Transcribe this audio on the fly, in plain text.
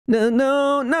no,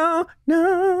 no, no,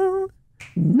 no,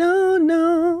 no, no,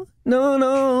 no, no,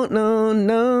 no, no,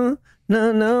 no,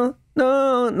 no,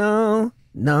 no, no,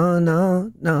 no,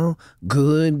 no, no,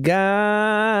 good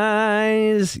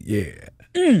guys. Yeah.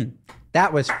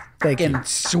 That was freaking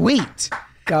sweet.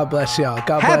 God bless y'all.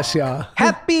 God bless y'all.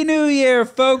 Happy New Year,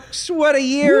 folks. What a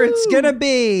year it's going to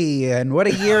be. And what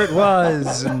a year it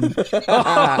was. And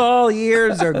all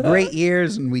years are great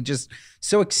years. And we just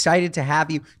so excited to have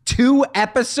you. 2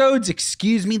 episodes.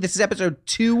 Excuse me. This is episode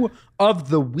 2 of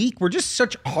the week. We're just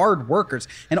such hard workers.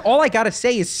 And all I got to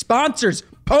say is sponsors,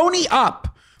 pony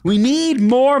up. We need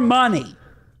more money.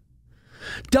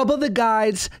 Double the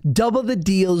guides, double the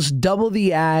deals, double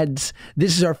the ads.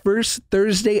 This is our first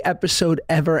Thursday episode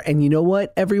ever. And you know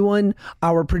what, everyone?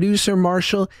 Our producer,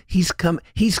 Marshall, he's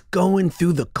going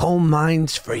through the coal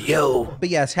mines for you. But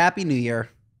yes, Happy New Year.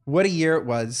 What a year it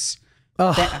was.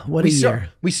 Oh, what a year.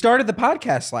 We started the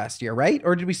podcast last year, right?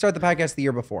 Or did we start the podcast the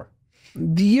year before?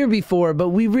 The year before, but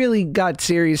we really got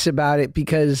serious about it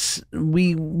because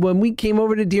when we came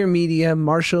over to Dear Media,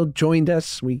 Marshall joined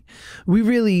us. We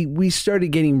started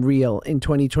getting real in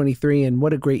 2023, and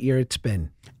what a great year it's been.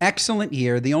 Excellent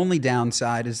year. The only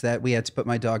downside is that we had to put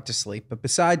my dog to sleep. But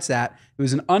besides that, it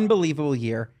was an unbelievable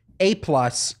year. A+.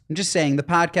 I'm just saying, the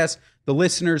podcast, the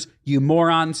listeners, you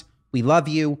morons, we love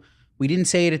you. We didn't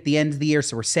say it at the end of the year,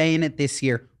 so we're saying it this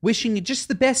year. Wishing you just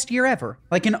the best year ever.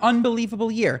 Like an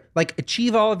unbelievable year. Like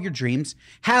achieve all of your dreams.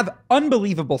 Have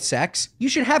unbelievable sex. You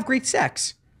should have great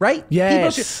sex, right? Yes. People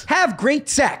should have great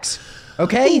sex,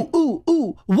 okay?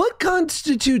 Ooh. What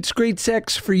constitutes great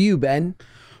sex for you, Ben?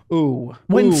 Ooh.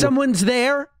 When someone's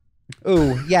there?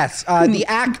 Ooh, yes. The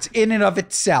act in and of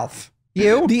itself.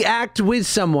 You? The act with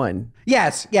someone.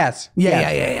 Yes. Yeah.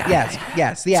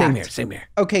 Yes. The act. Same here.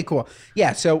 Okay, cool.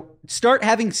 Yeah, so start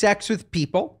having sex with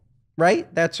people,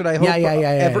 right? That's what I hope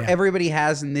everybody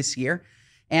has in this year.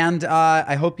 And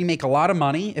I hope you make a lot of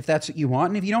money if that's what you want.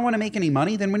 And if you don't want to make any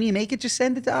money, then when you make it, just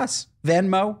send it to us.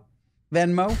 Venmo.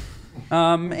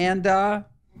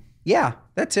 Yeah,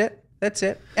 that's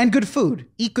it. And good food.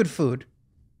 Eat good food.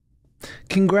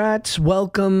 Congrats.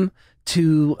 Welcome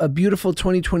to a beautiful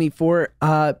 2024.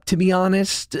 To be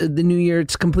honest, the new year,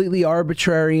 it's completely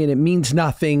arbitrary and it means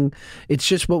nothing. It's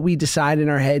just what we decide in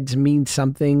our heads means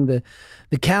something. The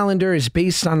calendar is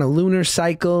based on a lunar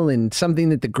cycle and something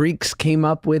that the Greeks came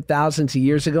up with thousands of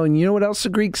years ago. And you know what else the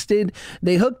Greeks did?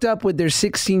 They hooked up with their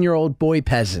 16-year-old boy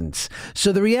peasants.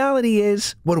 So the reality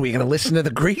is, what are we going to listen to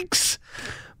the Greeks?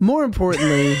 More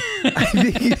importantly,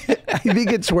 I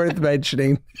think it's worth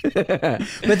mentioning.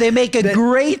 But they make a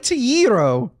great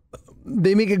gyro.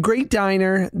 They make a great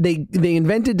diner. They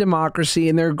invented democracy,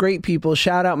 and they're great people.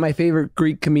 Shout out my favorite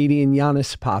Greek comedian,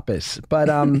 Yannis Pappas. But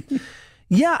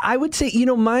yeah, I would say, you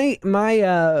know, my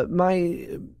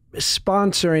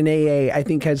sponsor in AA, I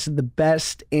think, has the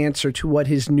best answer to what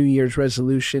his New Year's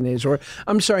resolution is. Or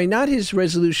I'm sorry, not his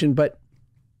resolution, but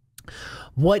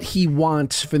what he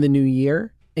wants for the new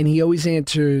year. And he always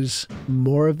answers,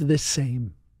 more of the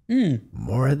same.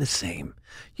 More of the same.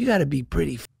 You got to be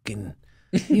pretty fucking,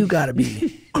 you got to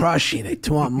be crushing it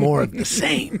to want more of the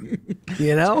same.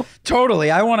 You know?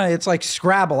 Totally. It's like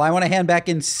Scrabble. I want to hand back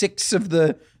in 6 of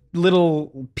the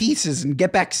little pieces and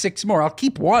get back 6 more. I'll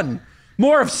keep 1.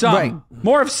 More of some. Right.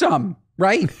 More of some.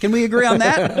 Right? Can we agree on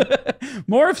that?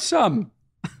 More of some.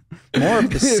 More of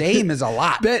the same is a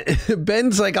lot.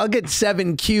 Ben's like, I'll get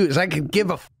 7 cues. I can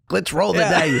give a let's roll the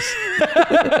dice.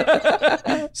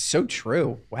 So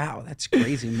true. Wow, that's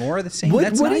crazy. More of the same. What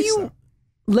nice, are you?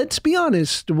 Let's be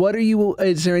honest. What are you?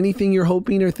 Is there anything you're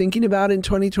hoping or thinking about in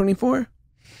 2024?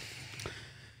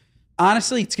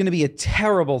 Honestly, it's going to be a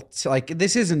terrible.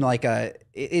 This isn't like a.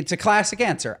 It's a classic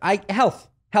answer.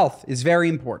 Health is very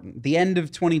important. The end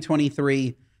of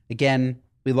 2023. Again,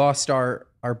 we lost our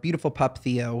beautiful pup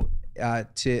Theo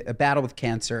to a battle with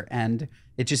cancer, and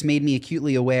it just made me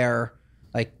acutely aware.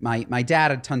 Like my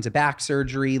dad had tons of back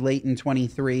surgery late in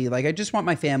 23. Like I just want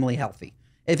my family healthy.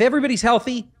 If everybody's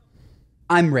healthy,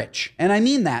 I'm rich. And I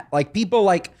mean that. Like people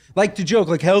like to joke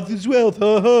like health is wealth.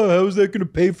 How is that going to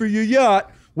pay for your yacht?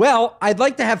 Well, I'd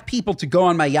like to have people to go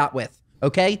on my yacht with.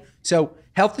 Okay. So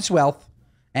health is wealth.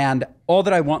 And all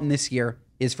that I want in this year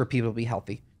is for people to be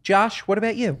healthy. Josh, what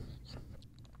about you?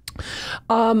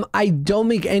 I don't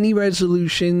make any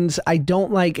resolutions. I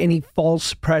don't like any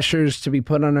false pressures to be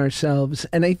put on ourselves.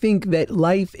 And I think that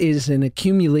life is an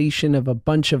accumulation of a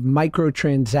bunch of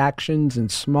microtransactions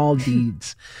and small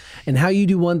deeds. And how you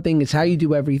do one thing is how you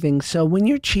do everything. So when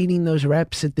you're cheating those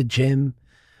reps at the gym,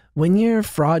 when you're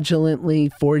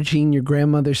fraudulently forging your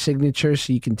grandmother's signature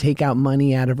so you can take out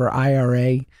money out of her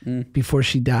IRA before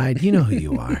she died, you know who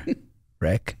you are,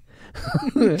 Rick.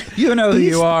 You know who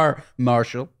you are,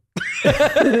 Marshall.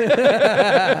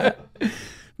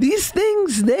 These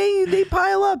things, they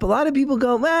pile up. A lot of people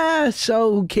go,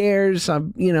 so who cares? I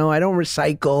don't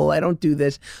recycle. I don't do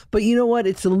this. But you know what?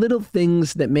 It's the little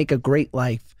things that make a great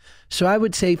life. So I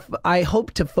would say I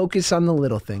hope to focus on the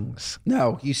little things.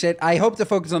 No, you said, I hope to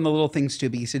focus on the little things too,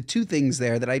 but you said two things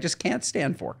there that I just can't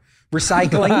stand for.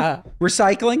 Recycling.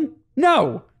 Recycling?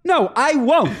 No, I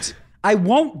won't. I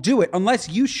won't do it unless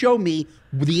you show me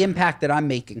the impact that I'm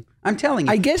making. I'm telling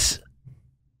you. I guess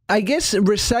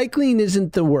recycling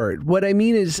isn't the word. What I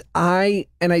mean is I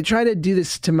try to do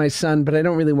this to my son, but I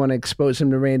don't really want to expose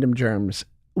him to random germs.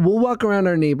 We'll walk around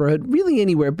our neighborhood, really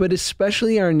anywhere, but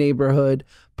especially our neighborhood,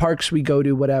 parks we go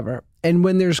to, whatever. And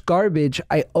when there's garbage,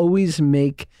 I always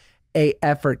make a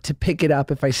effort to pick it up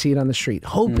if I see it on the street,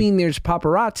 hoping there's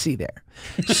paparazzi there.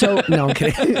 So, no, I'm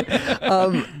kidding.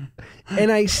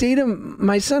 And I say to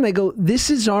my son, I go, this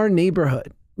is our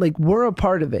neighborhood. Like, we're a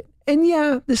part of it. And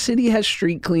yeah, the city has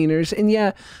street cleaners. And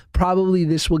yeah, probably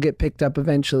this will get picked up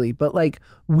eventually. But like,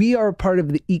 we are part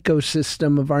of the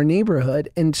ecosystem of our neighborhood.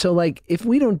 And so like, if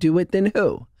we don't do it, then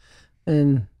who?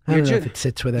 And I don't know if it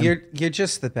sits with him. You're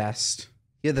just the best.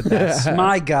 You're the best.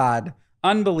 My God.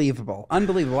 Unbelievable.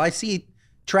 Unbelievable. I see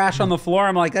trash on the floor.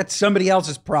 I'm like, that's somebody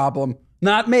else's problem.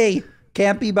 Not me.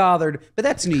 Can't be bothered. But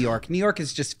that's New York. New York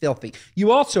is just filthy.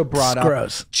 You also brought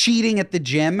up cheating at the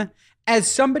gym. As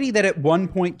somebody that at one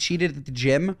point cheated at the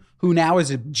gym, who now is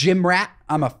a gym rat,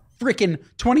 I'm a freaking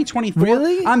 2024.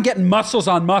 Really? I'm getting muscles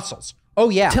on muscles. Oh,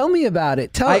 yeah. Tell me about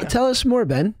it. Tell us more,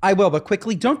 Ben. I will, but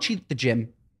quickly, don't cheat at the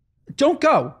gym. Don't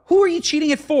go. Who are you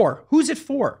cheating it for? Who's it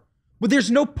for? Well,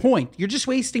 there's no point. You're just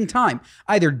wasting time.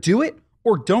 Either do it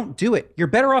or don't do it. You're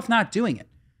better off not doing it.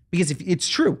 Because if it's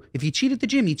true, if you cheat at the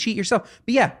gym, you cheat yourself.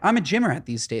 But yeah, I'm a gym rat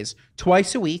these days.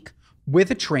 Twice a week with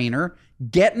a trainer,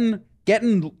 getting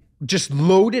just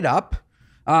loaded up.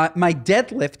 My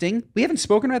deadlifting, we haven't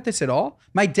spoken about this at all.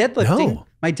 My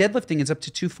deadlifting is up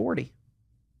to 240.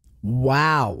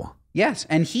 Wow. Yes.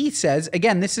 And he says,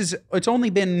 again, it's only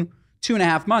been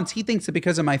 2.5 months. He thinks that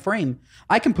because of my frame,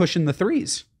 I can push in the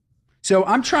threes. So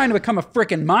I'm trying to become a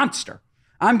freaking monster.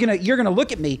 You're going to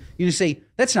look at me. You say,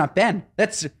 that's not Ben.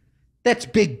 That's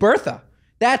Big Bertha.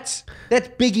 That's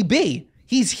Biggie B.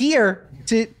 He's here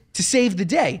to save the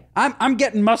day. I'm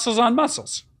getting muscles on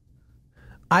muscles.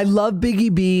 I love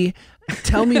Biggie B.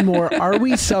 Tell me more. Are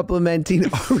we supplementing?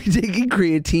 Are we taking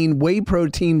creatine, whey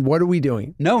protein? What are we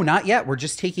doing? No, not yet. We're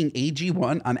just taking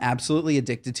AG1. I'm absolutely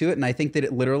addicted to it. And I think that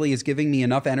it literally is giving me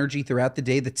enough energy throughout the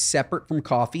day that's separate from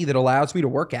coffee that allows me to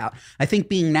work out. I think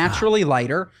being naturally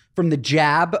lighter from the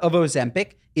jab of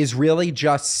Ozempic is really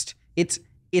just,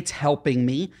 it's helping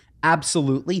me.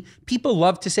 Absolutely. People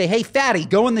love to say, hey, fatty,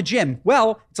 go in the gym.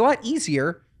 Well, it's a lot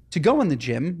easier to go in the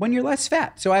gym when you're less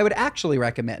fat. So I would actually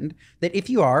recommend that if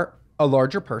you are a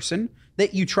larger person,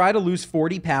 that you try to lose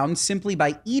 40 pounds simply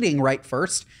by eating right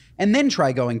first and then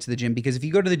try going to the gym. Because if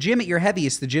you go to the gym at your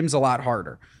heaviest, the gym's a lot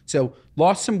harder. So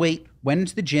lost some weight, went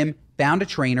into the gym, found a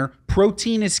trainer.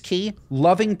 Protein is key.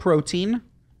 Loving protein.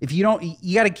 If you don't,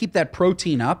 you got to keep that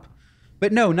protein up.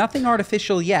 But no, nothing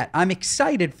artificial yet. I'm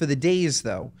excited for the days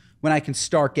though, when I can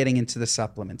start getting into the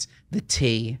supplements, the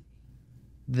tea,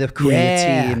 the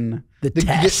creatine,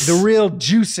 the real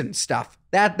juicing stuff.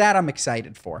 That I'm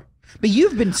excited for. But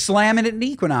you've been slamming it in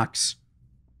Equinox.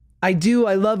 I do.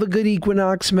 I love a good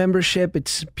Equinox membership.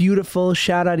 It's beautiful.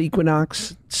 Shout out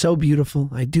Equinox. So beautiful.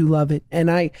 I do love it. And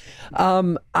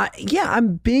I'm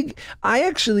big. I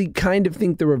actually kind of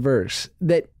think the reverse,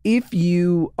 that if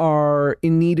you are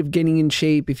in need of getting in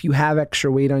shape, if you have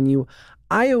extra weight on you,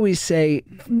 I always say,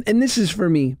 and this is for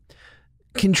me,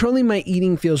 controlling my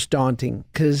eating feels daunting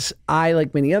because I,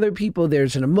 like many other people,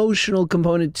 there's an emotional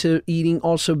component to eating.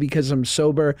 Also, because I'm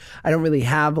sober, I don't really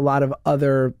have a lot of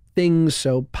other things.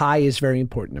 So pie is very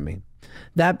important to me.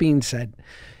 That being said,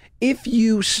 if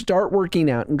you start working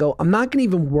out and go, I'm not going to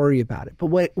even worry about it. But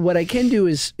what I can do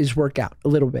is work out a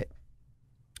little bit.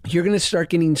 You're going to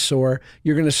start getting sore.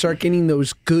 You're going to start getting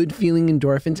those good feeling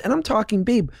endorphins. And I'm talking,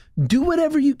 babe, do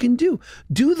whatever you can do.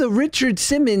 Do the Richard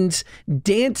Simmons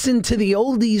dancing to the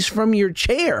oldies from your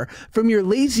chair, from your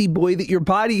lazy boy that your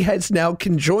body has now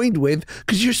conjoined with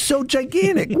because you're so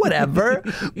gigantic, whatever.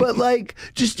 But like,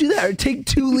 just do that, or take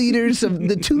 2 liters of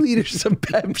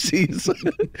Pepsis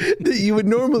that you would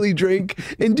normally drink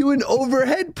and do an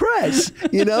overhead press,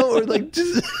 or like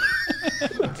just...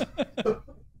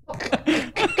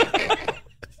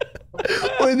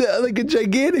 or like a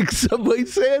gigantic Subway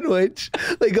sandwich,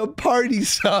 like a party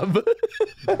sub.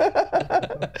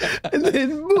 And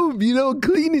then boom,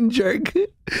 clean and jerk.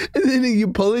 And then you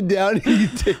pull it down and you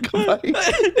take a bite.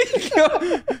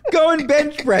 Go and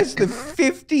bench press the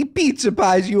 50 pizza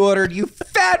pies you ordered, you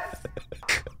fat.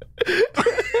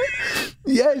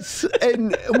 Yes,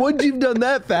 and once you've done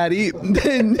that, fatty,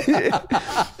 then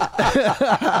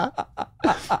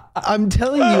I'm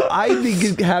telling you, I think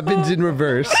it happens in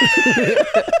reverse.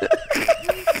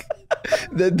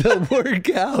 That the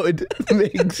workout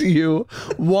makes you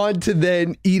want to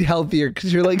then eat healthier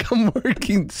because you're like, I'm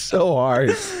working so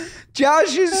hard.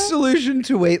 Josh's solution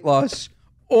to weight loss: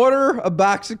 order a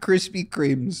box of Krispy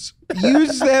Kremes,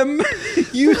 use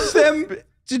them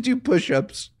to do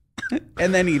push-ups,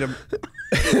 and then eat them.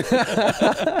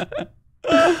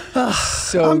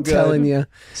 So I'm good. telling you.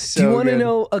 So do you want to good.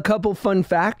 know a couple fun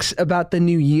facts about the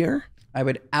new year? I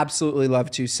would absolutely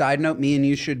love to. Side note, me and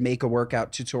you should make a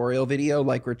workout tutorial video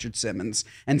like Richard Simmons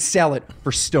and sell it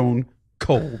for stone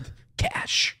cold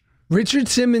cash. Richard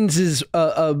Simmons is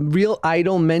a real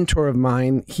idol mentor of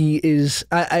mine. He is,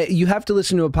 you have to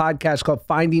listen to a podcast called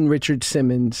Finding Richard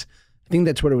Simmons. I think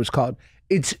that's what it was called.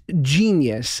 It's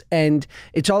genius. And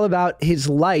it's all about his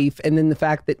life. And then the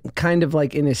fact that kind of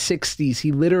like in his 60s,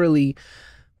 he literally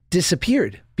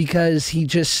disappeared because he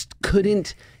just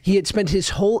couldn't, he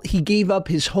gave up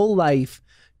his whole life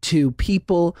to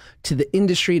people, to the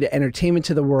industry, to entertainment,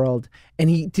 to the world. And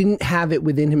he didn't have it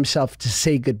within himself to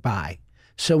say goodbye.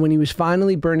 So when he was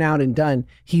finally burnt out and done,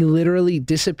 he literally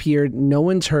disappeared. No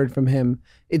one's heard from him.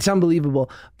 It's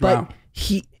unbelievable. But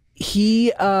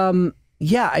wow.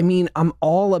 Yeah, I mean, I'm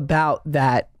all about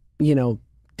that,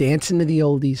 dancing to the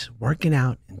oldies, working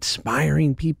out,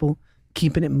 inspiring people,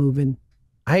 keeping it moving.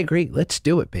 I agree. Let's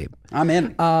do it, babe. I'm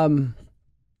in.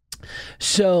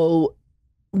 So,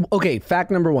 okay, fact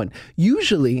number one.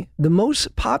 Usually, the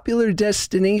most popular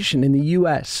destination in the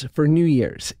U.S. for New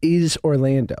Year's is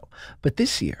Orlando. But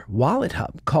this year, Wallet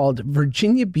Hub called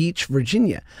Virginia Beach,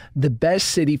 Virginia, the best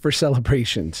city for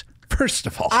celebrations. First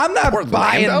of all, I'm not Orlando?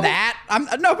 buying that. I'm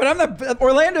not.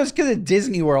 Orlando's because of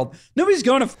Disney World. Nobody's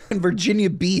going to fucking Virginia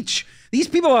Beach. These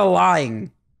people are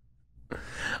lying.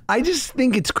 I just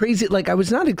think it's crazy. Like, I was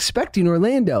not expecting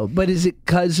Orlando, but is it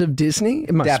because of Disney?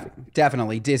 It must be.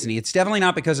 Definitely Disney. It's definitely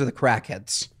not because of the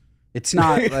crackheads. It's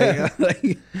not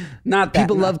not that.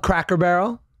 People love Cracker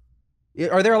Barrel.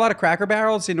 Are there a lot of Cracker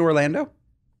Barrels in Orlando?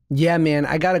 Yeah, man.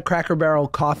 I got a Cracker Barrel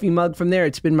coffee mug from there.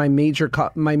 It's been my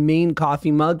my main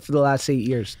coffee mug for the last 8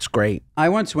 years. It's great. I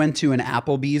once went to an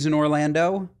Applebee's in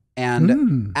Orlando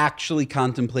and actually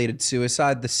contemplated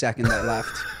suicide the second I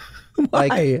left.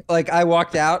 Why? Like I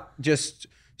walked out just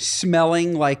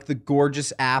smelling like the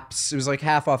gorgeous apps. It was like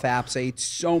half off apps. I ate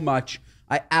so much.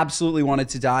 I absolutely wanted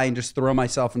to die and just throw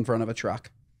myself in front of a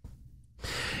truck.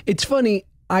 It's funny.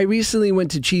 I recently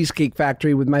went to Cheesecake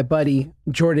Factory with my buddy,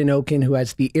 Jordan Oken, who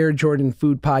has the Air Jordan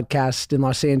Food Podcast in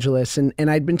Los Angeles. And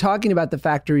I'd been talking about the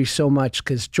factory so much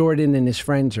because Jordan and his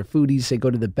friends are foodies. They go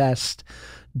to the best,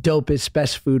 dopest,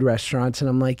 best food restaurants. And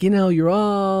I'm like, you're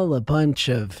all a bunch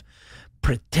of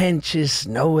pretentious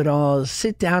know-it-alls.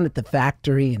 Sit down at the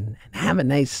factory and have a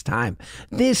nice time.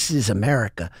 This is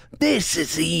America. This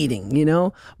is eating,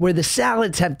 where the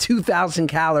salads have 2,000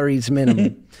 calories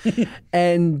minimum.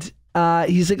 And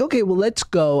he's like, okay, well, let's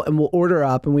go and we'll order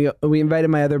up. And we invited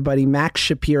my other buddy, Max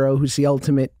Shapiro, who's the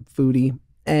ultimate foodie,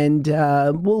 and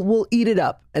we'll eat it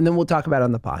up and then we'll talk about it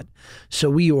on the pod.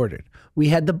 So we ordered. We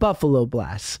had the buffalo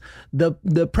blasts, the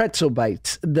pretzel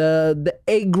bites, the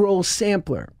egg roll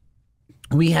sampler.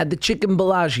 We had the chicken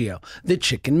Bellagio, the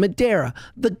chicken Madeira,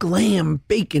 the glam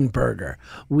bacon burger.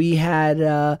 We had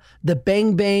the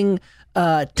Bang Bang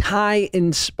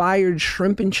Thai-inspired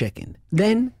shrimp and chicken.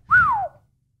 Then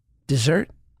dessert.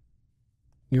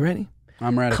 You ready?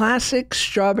 I'm ready. Classic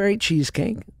strawberry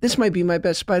cheesecake. This might be my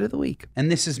best bite of the week. And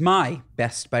this is my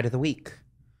best bite of the week.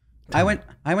 I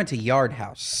went to Yard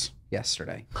House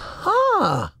yesterday.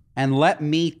 Huh. And let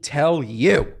me tell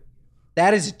you,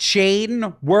 that is a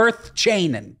chain worth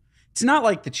chaining. It's not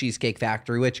like the Cheesecake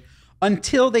Factory, which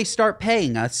until they start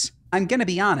paying us, I'm going to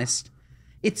be honest,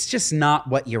 it's just not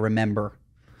what you remember.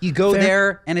 You go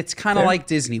there and it's kind of like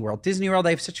Disney World. Disney World, I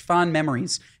have such fond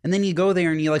memories. And then you go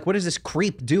there and you're like, what is this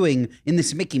creep doing in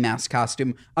this Mickey Mouse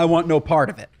costume? I want no part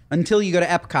of it. Until you go to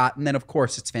Epcot, and then of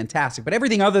course it's fantastic. But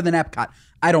everything other than Epcot,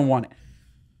 I don't want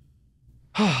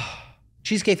it.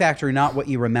 Cheesecake Factory, not what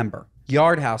you remember.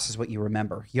 Yard House is what you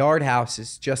remember. Yard House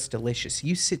is just delicious.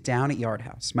 You sit down at Yard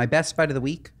House. My best bite of the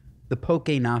week, the poke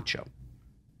nacho.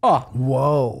 Oh,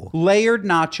 whoa. Layered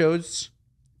nachos,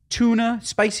 tuna,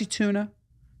 spicy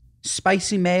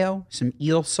mayo, some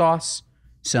eel sauce,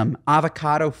 some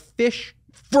avocado fish,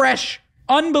 fresh,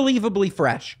 unbelievably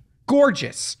fresh,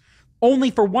 gorgeous.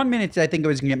 Only for 1 minute did I think I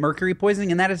was going to get mercury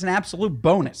poisoning, and that is an absolute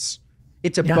bonus.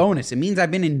 It's a bonus. It means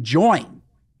I've been enjoying,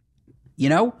 you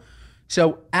know?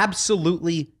 So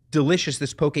absolutely delicious,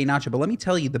 this poke nacho. But let me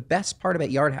tell you, the best part about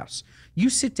Yard House, you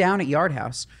sit down at Yard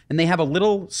House and they have a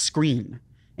little screen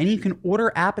and you can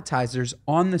order appetizers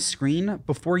on the screen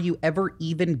before you ever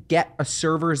even get a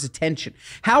server's attention.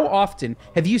 How often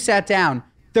have you sat down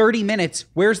 30 minutes,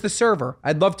 where's the server?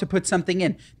 I'd love to put something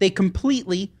in. They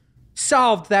completely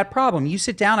solved that problem. You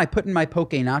sit down, I put in my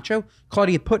poke nacho,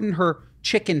 Claudia put in her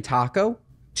chicken taco,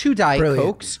 2 Diet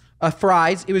Cokes,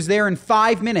 fries. It was there in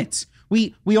 5 minutes.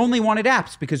 We only wanted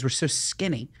apps because we're so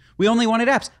skinny. We only wanted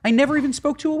apps. I never even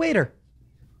spoke to a waiter.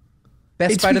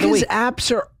 Best bite of the week.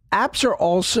 Apps are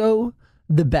also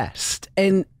the best,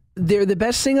 and they're the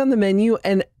best thing on the menu.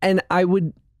 And I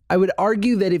would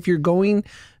argue that if you're going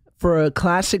for a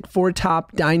classic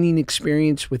 4-top dining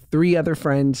experience with 3 other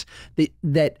friends,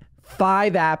 that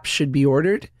 5 apps should be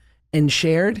ordered and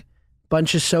shared.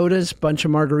 Bunch of sodas, bunch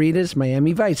of margaritas,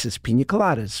 Miami Vices, pina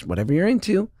coladas, whatever you're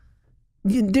into.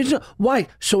 There's why?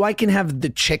 So I can have the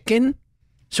chicken?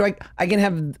 So I can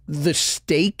have the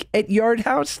steak at Yard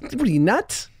House? What are you,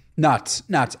 nuts? Nuts.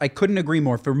 I couldn't agree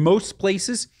more. For most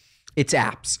places, it's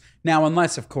apps. Now,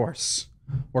 unless, of course,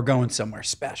 we're going somewhere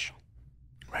special.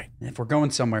 Right. And if we're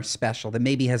going somewhere special that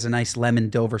maybe has a nice lemon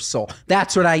Dover sole,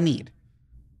 that's what I need.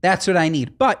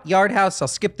 But Yard House, I'll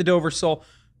skip the Dover sole.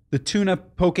 The tuna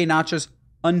poke nachos,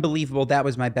 unbelievable. That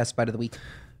was my best bite of the week.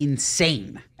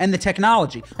 Insane. And the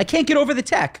technology. I can't get over the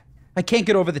tech.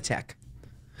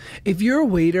 If you're a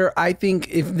waiter, I think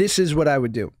if this is what I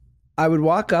would do. I would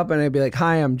walk up and I'd be like,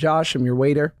 "Hi, I'm Josh. I'm your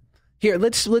waiter. Here,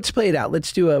 let's play it out.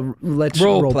 Let's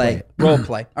role play. Role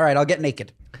play. All right, I'll get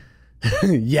naked."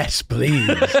 Yes, please.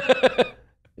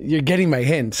 You're getting my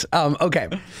hints. Okay.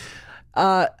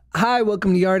 Hi,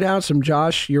 welcome to Yard House. I'm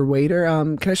Josh, your waiter.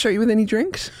 Can I start you with any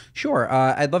drinks? Sure.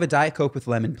 I'd love a Diet Coke with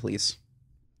lemon, please.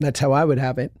 That's how I would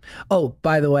have it. Oh,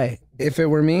 by the way, if it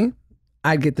were me,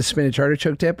 I'd get the spinach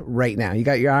artichoke dip right now. You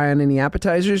got your eye on any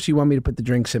appetizers? You want me to put the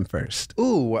drinks in first?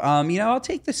 Ooh, I'll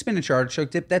take the spinach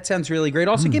artichoke dip. That sounds really great.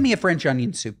 Also, give me a French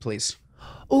onion soup, please.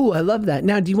 Oh, I love that.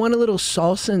 Now, do you want a little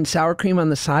salsa and sour cream on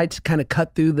the side to kind of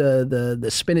cut through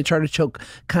the spinach artichoke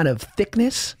kind of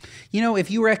thickness? You know, if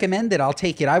you recommend it, I'll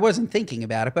take it. I wasn't thinking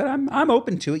about it, but I'm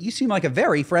open to it. You seem like a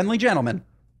very friendly gentleman.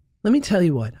 Let me tell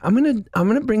you what, I'm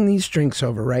gonna bring these drinks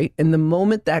over, right? And the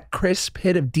moment that crisp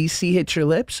hit of DC hits your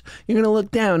lips, you're gonna look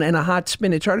down and a hot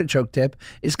spinach artichoke dip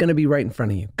is gonna be right in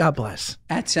front of you. God bless.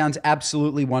 That sounds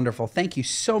absolutely wonderful. Thank you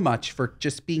so much for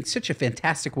just being such a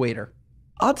fantastic waiter.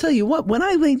 I'll tell you what, when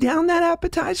I lay down that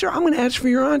appetizer, I'm gonna ask for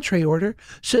your entree order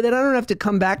so that I don't have to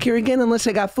come back here again unless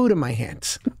I got food in my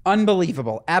hands.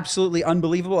 Unbelievable. Absolutely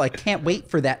unbelievable. I can't wait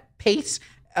for that pace,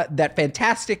 that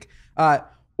fantastic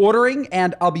ordering,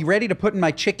 and I'll be ready to put in my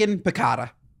chicken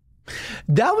piccata.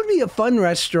 That would be a fun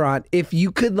restaurant if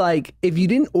you could, like, if you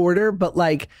didn't order, but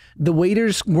like the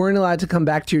waiters weren't allowed to come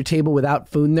back to your table without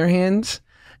food in their hands.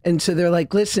 And so they're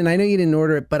like, "Listen, I know you didn't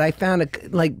order it, but I found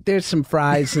there's some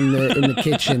fries in the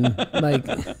kitchen. Like,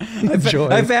 enjoy."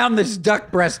 I found this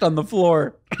duck breast on the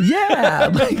floor. Yeah,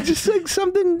 just like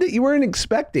something that you weren't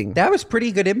expecting. That was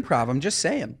pretty good improv. I'm just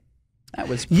saying. That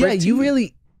was pretty. Yeah,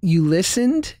 you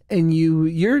listened and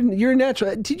you're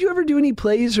natural. Did you ever do any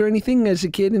plays or anything as a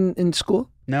kid in school?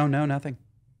 No, nothing.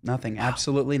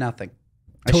 Absolutely nothing.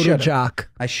 Total jock.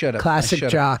 I should have. Classic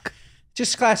jock.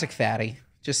 Just classic fatty.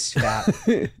 Just fat.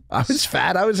 I was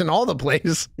fat. I was in all the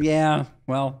plays. Yeah.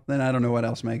 Well, then I don't know what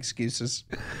else my excuse is.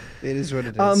 It is what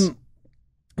it is.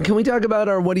 Can we talk about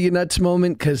our "What Are You Nuts"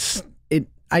 moment? Because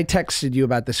I texted you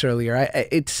about this earlier.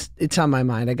 It's on my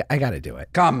mind. I got to do it.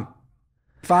 Come.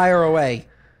 Fire away.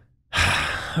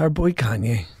 Our boy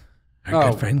Kanye.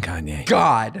 Our good friend Kanye.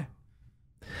 God.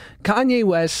 Kanye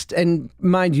West, and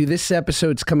mind you, this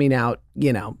episode's coming out,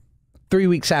 3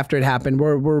 weeks after it happened.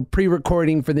 We're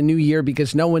pre-recording for the new year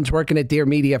because no one's working at Dear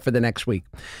Media for the next week.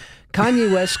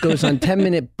 Kanye West goes on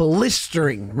 10-minute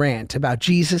blistering rant about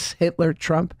Jesus, Hitler,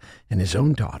 Trump, and his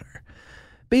own daughter.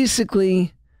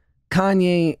 Basically,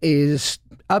 Kanye is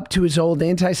up to his old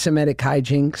anti-Semitic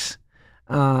hijinks.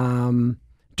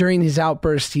 During his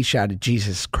outburst, he shouted,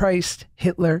 "Jesus Christ,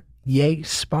 Hitler, yay,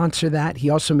 sponsor that." He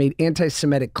also made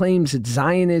anti-Semitic claims that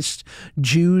Zionist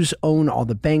Jews own all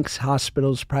the banks,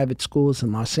 hospitals, private schools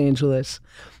in Los Angeles.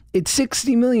 It's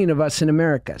 60 million of us in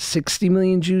America, 60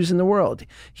 million Jews in the world,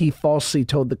 he falsely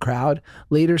told the crowd,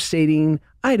 later stating,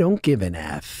 "I don't give an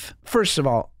F." First of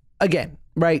all, again,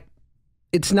 right,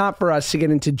 it's not for us to get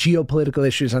into geopolitical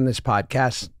issues on this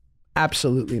podcast.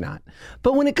 Absolutely not.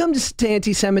 But when it comes to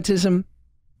anti-Semitism,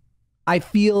 I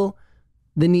feel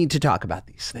the need to talk about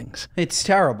these things. It's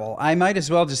terrible. I might as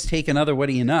well just take another what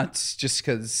are you nuts, just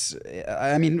because,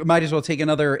 I mean, might as well take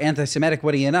another anti-Semitic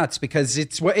what are you nuts, because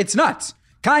it's nuts.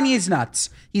 Kanye's nuts.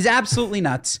 He's absolutely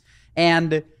nuts.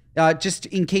 And just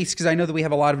in case, because I know that we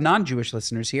have a lot of non-Jewish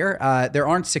listeners here, there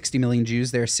aren't 60 million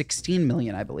Jews. There are 16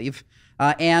 million, I believe.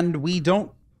 And we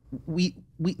don't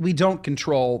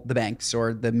control the banks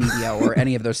or the media or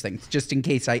any of those things, just in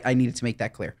case I needed to make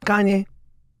that clear. Kanye,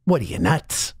 what are you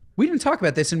nuts? We didn't talk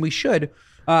about this, and we should,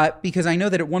 because I know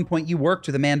that at one point you worked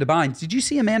with Amanda Bynes. Did you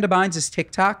see Amanda Bynes'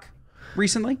 TikTok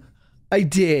recently? I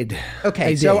did.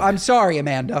 Okay, so I'm sorry,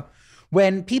 Amanda.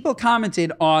 When people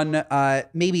commented on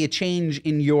maybe a change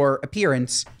in your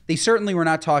appearance, they certainly were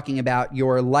not talking about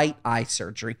your light eye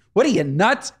surgery. What are you,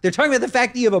 nuts? They're talking about the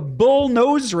fact that you have a bull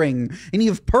nose ring and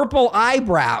you have purple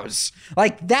eyebrows.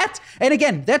 Like that, and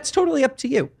again, that's totally up to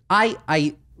you.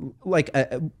 I like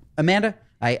Amanda,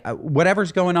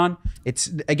 whatever's going on,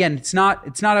 it's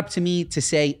not up to me to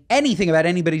say anything about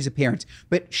anybody's appearance.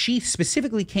 But she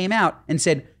specifically came out and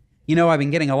said, you know, I've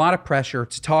been getting a lot of pressure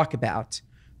to talk about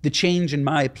the change in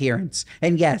my appearance.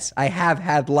 And yes, I have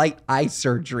had light eye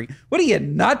surgery. What are you,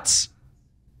 nuts?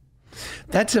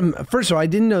 That's first of all, I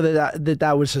didn't know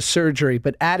that was a surgery,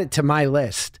 but add it to my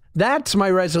list. That's my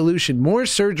resolution. More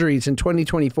surgeries in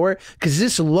 2024, because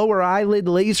this lower eyelid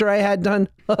laser I had done,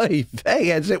 hey,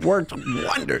 has it worked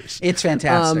wonders. It's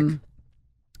fantastic.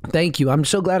 Thank you. I'm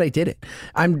so glad I did it.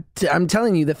 I'm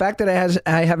telling you, the fact that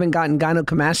I haven't gotten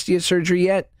gynecomastia surgery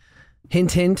yet,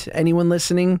 hint, hint, anyone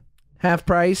listening, half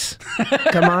price,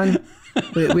 come on.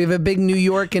 We have a big New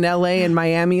York and LA and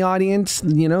Miami audience,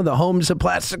 you know, the homes of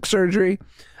plastic surgery.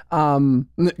 Can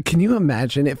you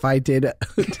imagine if I did an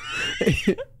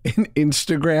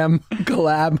Instagram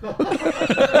collab?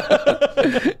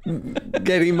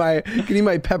 getting my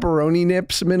pepperoni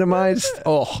nips minimized?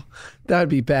 Oh, that would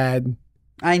be bad.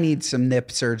 I need some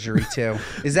nip surgery too.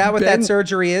 Is that what that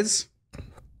surgery is?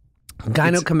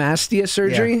 Gynecomastia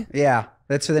surgery? Yeah.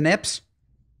 That's for the nips?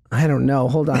 I don't know.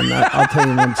 Hold on. I'll tell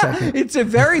you in 1 second. It's a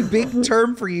very big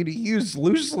term for you to use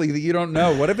loosely that you don't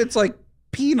know. What if it's like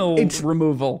penal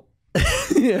removal?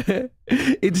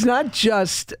 It's not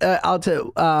just, I'll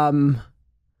tell oh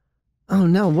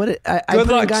no.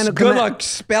 Good luck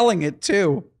spelling it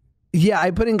too. Yeah,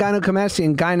 I put in gynecomastia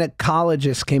and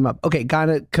gynecologist came up. Okay,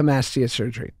 gynecomastia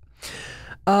surgery.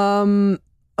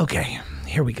 Okay,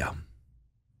 here we go.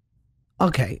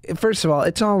 Okay, first of all,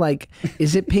 it's all like,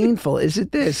 is it painful? Is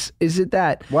it this? Is it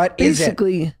that? What is it?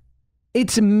 Basically,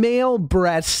 it's male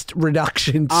breast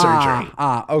reduction surgery.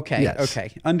 Okay, yes.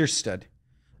 Okay, understood.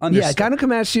 Yeah,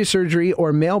 gynecomastia surgery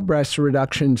or male breast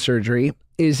reduction surgery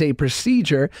is a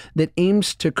procedure that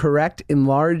aims to correct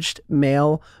enlarged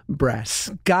male breasts.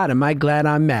 God, am I glad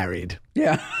I'm married.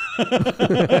 Yeah. You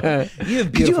have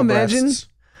beautiful Could you imagine breasts.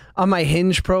 On my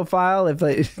Hinge profile if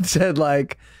it said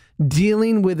like,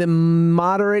 dealing with a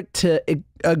moderate to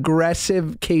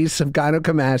aggressive case of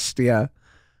gynecomastia,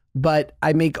 but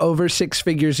I make over 6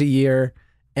 figures a year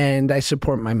and I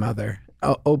support my mother.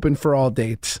 Open for all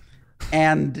dates.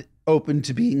 And open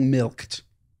to being milked.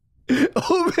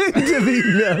 Open to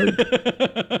being milked.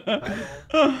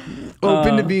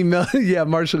 Open to being milked. Yeah,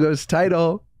 Marshall goes,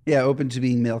 title. Yeah, open to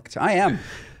being milked. I am.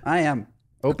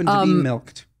 Open to being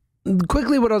milked.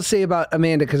 Quickly, what I'll say about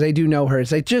Amanda, because I do know her,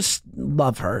 is I just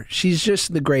love her. She's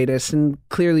just the greatest, and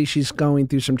clearly she's going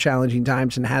through some challenging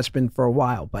times and has been for a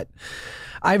while. But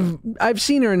I've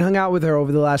seen her and hung out with her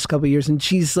over the last couple of years, and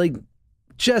she's like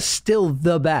just still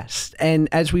the best. And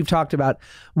as we've talked about,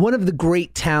 one of the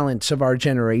great talents of our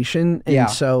generation.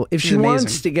 And so if she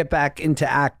wants to get back into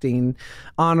acting,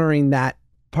 honoring that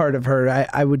part of her,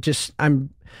 I would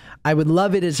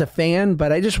love it as a fan,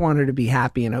 but I just want her to be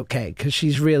happy and okay, because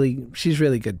she's really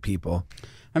good people.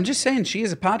 I'm just saying, she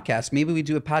is a podcast. Maybe we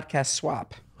do a podcast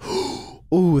swap.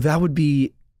 Ooh, that would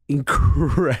be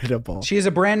incredible. She has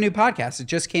a brand new podcast. It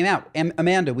just came out.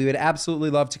 Amanda, we would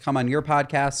absolutely love to come on your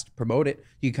podcast, promote it.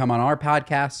 You can come on our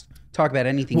podcast, talk about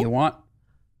anything you want.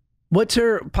 What's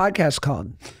her podcast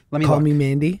called? Let me Call look. Me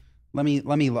Mandy. Let me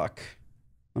look.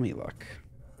 Let me look.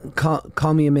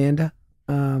 Call Me Amanda.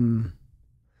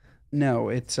 No,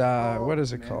 it's what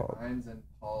is it called? And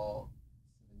Paul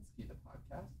Saminsky, the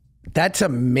podcast. That's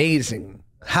amazing.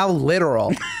 How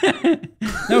literal.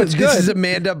 No, it's good. This is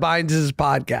Amanda Bynes'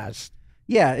 podcast.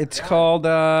 Yeah, it's called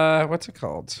what's it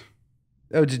called?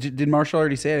 Oh, did Marshall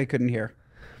already say it? I couldn't hear.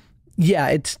 Yeah,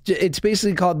 it's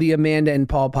basically called the Amanda and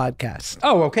Paul podcast.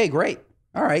 Oh, okay, great.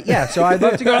 All right, yeah. So I'd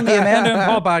love to go on the Amanda and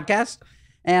Paul podcast.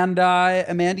 And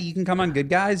Amanda, you can come on Good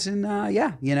Guys, and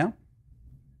yeah, you know.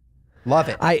 Love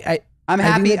it. I'm I think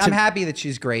happy. that's I'm happy that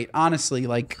she's great. Honestly,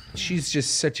 like she's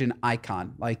just such an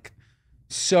icon. Like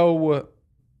so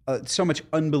much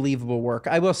unbelievable work.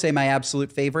 I will say my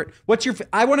absolute favorite.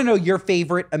 I want to know your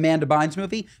favorite Amanda Bynes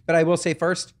movie, but I will say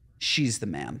first, She's the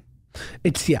Man.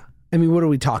 I mean, what are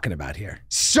we talking about here?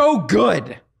 So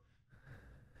good.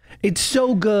 It's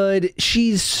so good.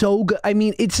 She's so good. I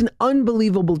mean, it's an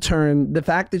unbelievable turn. The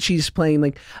fact that she's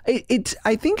playing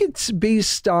I think it's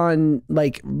based on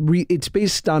it's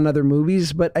based on other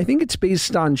movies, but I think it's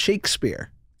based on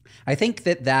Shakespeare. I think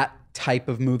that type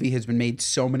of movie has been made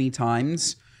so many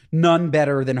times. None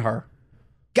better than her.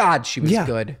 God, she was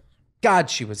good. God,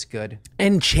 she was good.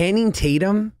 And Channing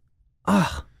Tatum.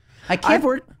 I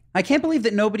can't believe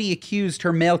that nobody accused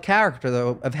her male character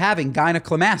though of having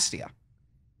gynecomastia.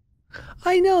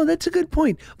 I know, that's a good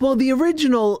point. Well, the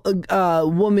original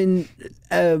woman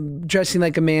dressing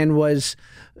like a man was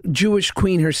Jewish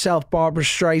queen herself, Barbara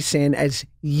Streisand, as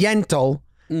Yentl.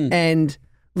 And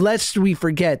lest we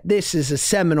forget, this is a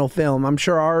seminal film. I'm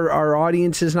sure our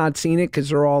audience has not seen it because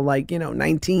they're all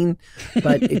 19,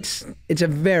 but it's a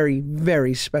very,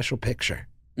 very special picture.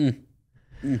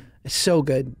 So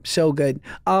good. So good.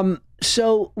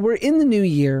 So we're in the new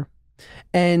year.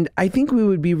 And I think we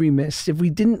would be remiss if we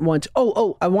didn't want to.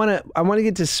 I want to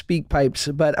get to speak pipes,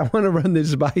 but I want to run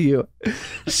this by you.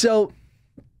 So,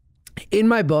 in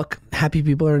my book, Happy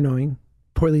People Are Annoying,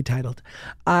 poorly titled,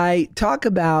 I talk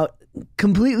about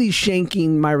completely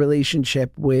shanking my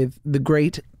relationship with the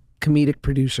great comedic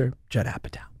producer Judd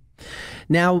Apatow.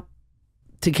 Now,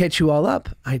 to catch you all up,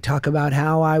 I talk about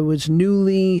how I was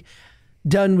newly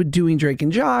done with doing Drake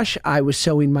and Josh. I was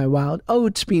sowing my wild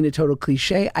oats, being a total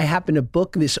cliche. I happened to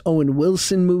book this Owen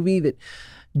Wilson movie that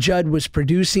Judd was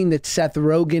producing that Seth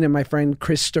Rogen and my friend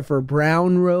Christopher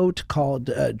Brown wrote called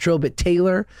Drillbit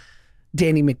Taylor.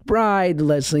 Danny McBride,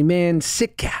 Leslie Mann,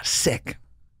 sick cast, sick.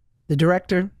 The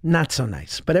director, not so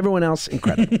nice, but everyone else,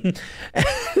 incredible.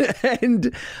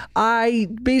 And I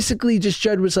basically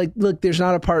Judd was like, look, there's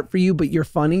not a part for you, but you're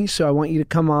funny. So I want you to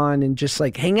come on and just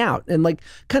hang out and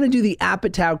kind of do the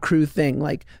Apatow crew thing.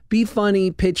 Be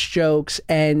funny, pitch jokes.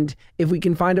 And if we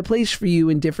can find a place for you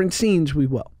in different scenes, we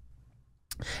will.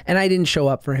 And I didn't show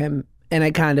up for him. And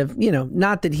I kind of,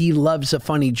 not that he loves a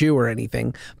funny Jew or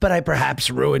anything, but I perhaps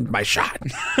ruined my shot.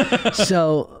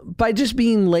 So by just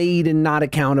being late and not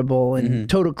accountable and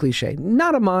total cliche,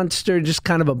 not a monster, just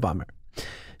kind of a bummer.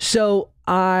 So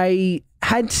I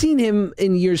had seen him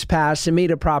in years past and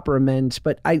made a proper amends,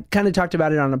 but I kind of talked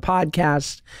about it on a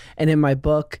podcast and in my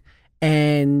book.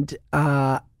 And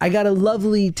I got a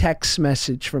lovely text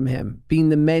message from him, being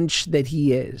the mensch that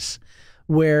he is,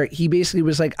 where he basically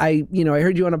was like, I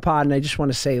heard you on a pod and I just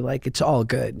want to say it's all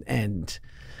good. And,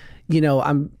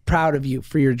 I'm proud of you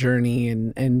for your journey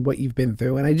and what you've been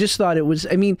through. And I just thought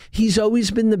he's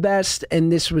always been the best.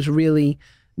 And this was really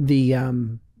the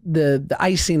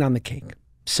icing on the cake.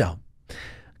 So a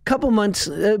couple months,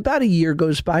 about a year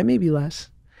goes by, maybe less.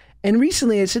 And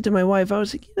recently I said to my wife, I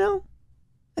was like, I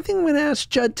think I'm going to ask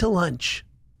Judd to lunch.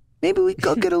 Maybe we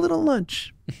go get a little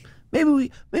lunch.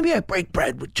 Maybe I break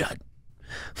bread with Judd.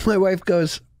 My wife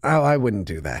goes, oh, I wouldn't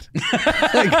do that.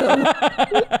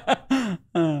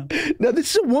 Now,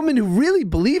 this is a woman who really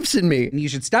believes in me. You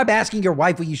should stop asking your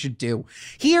wife what you should do.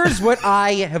 Here's what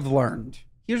I have learned.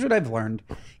 Here's what I've learned.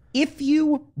 If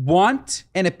you want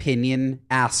an opinion,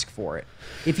 ask for it.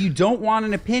 If you don't want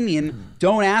an opinion,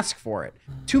 don't ask for it.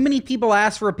 Too many people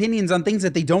ask for opinions on things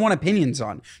that they don't want opinions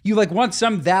on. You want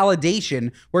some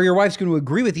validation where your wife's going to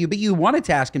agree with you, but you wanted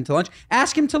to ask him to lunch.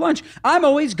 Ask him to lunch. I'm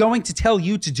always going to tell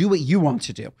you to do what you want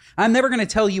to do. I'm never going to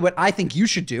tell you what I think you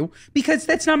should do because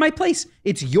that's not my place.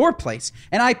 It's your place.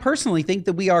 And I personally think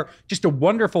that we are just a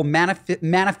wonderful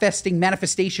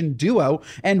manifestation duo,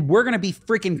 and we're going to be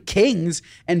freaking kings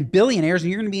and billionaires,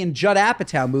 and you're going to be in Judd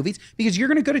Apatow movies because you're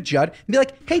going to go to Judd and be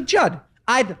like, hey, Judd,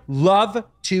 I'd love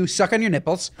to suck on your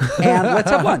nipples and let's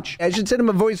have lunch. I should send him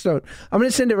a voice note. I'm going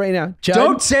to send it right now. Judd,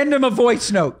 don't send him a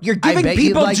voice note. You're giving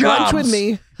people like jobs. Lunch with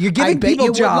me. You're giving people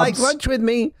jobs. Would like lunch with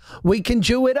me. We can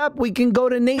Jew it up. We can go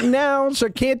to Nate Now's or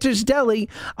Cantor's Deli.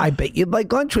 I bet you'd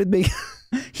like lunch with me.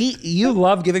 You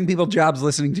love giving people jobs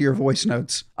listening to your voice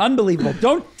notes. Unbelievable.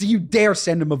 Don't you dare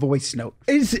send him a voice note.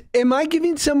 Am I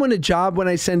giving someone a job when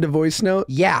I send a voice note?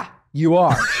 Yeah, you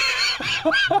are.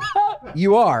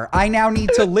 You are. I now need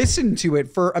to listen to it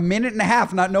for a minute and a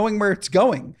half, not knowing where it's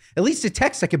going. At least a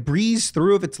text I could breeze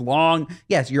through if it's long.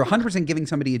 Yes, you're 100% giving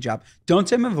somebody a job. Don't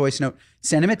send him a voice note.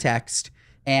 Send him a text.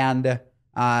 And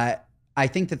I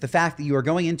think that the fact that you are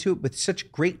going into it with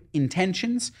such great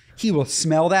intentions, he will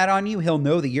smell that on you. He'll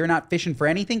know that you're not fishing for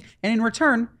anything. And in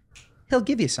return, he'll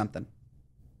give you something.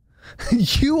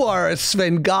 You are a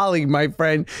Svengali, my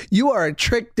friend. You are a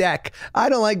trick deck. I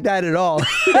don't like that at all.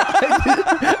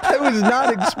 I was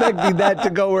not expecting that to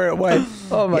go where it went.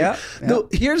 Oh my! Yeah.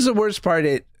 Here's the worst part.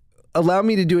 Allow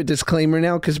me to do a disclaimer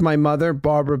now, because my mother,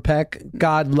 Barbara Peck,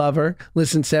 God love her,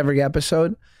 listens to every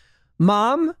episode.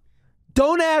 Mom,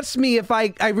 don't ask me if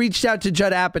I reached out to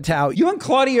Judd Apatow. You and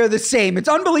Claudia are the same. It's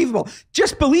unbelievable.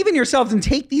 Just believe in yourselves and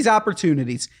take these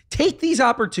opportunities. Take these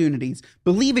opportunities.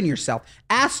 Believe in yourself.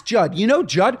 Ask Judd. You know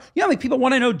Judd? You know how many people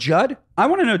want to know Judd? I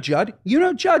want to know Judd. You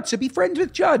know Judd, so be friends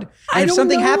with Judd. And if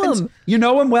something happens, you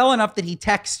know him well enough that he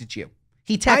texted you.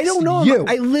 He texted I don't know. you.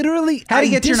 I literally, How did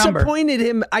he get your number? disappointed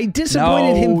him. I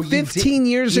disappointed him 15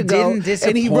 years ago.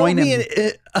 And he wrote me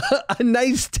a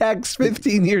nice text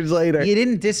 15 years later. You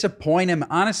didn't disappoint him.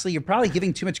 Honestly, you're probably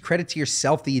giving too much credit to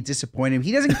yourself that you disappointed him.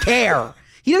 He doesn't care.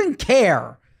 He doesn't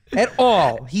care at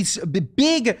all. He's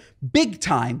big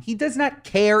time. He does not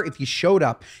care if you showed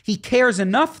up. He cares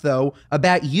enough, though,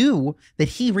 about you that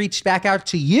he reached back out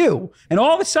to you. And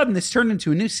all of a sudden, this turned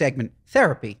into a new segment,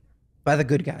 Therapy by the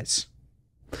Good Guys.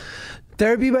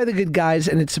 Therapy by the Good Guys,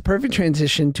 and it's a perfect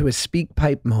transition to a speak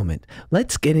pipe moment.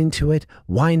 Let's get into it.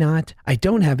 Why not? I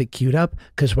don't have it queued up,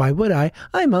 because why would I?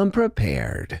 I'm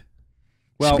unprepared.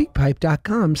 Well,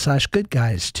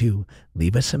 Speakpipe.com/goodguys to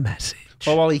leave us a message.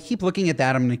 Well, while you keep looking at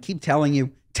that, I'm going to keep telling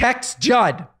you, text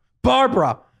Judd.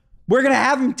 Barbara, we're going to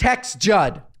have him text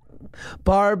Judd.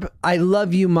 Barb, I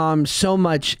love you, Mom, so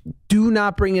much. Do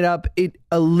not bring it up. It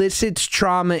elicits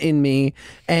trauma in me,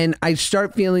 and I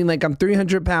start feeling like I'm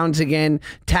 300 pounds again,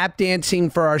 tap dancing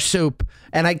for our soup,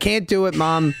 and I can't do it,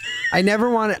 Mom.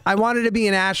 I wanted to be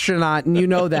an astronaut, and you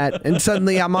know that, and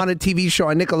suddenly I'm on a TV show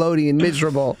on Nickelodeon,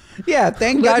 miserable. Yeah,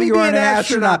 thank Let God me you be were an an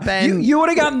astronaut. Ben. You would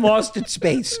have gotten lost in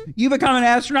space. You become an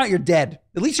astronaut, you're dead.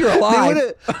 At least you're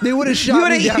alive. They would have shot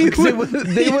me down, because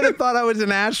they would have thought I was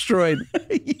an asteroid.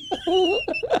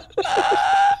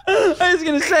 I was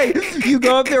going to say, you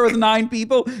go up there with 9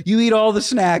 people, you eat all the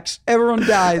snacks, everyone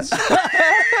dies.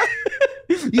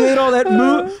 You ate all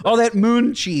that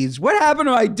moon cheese. What happened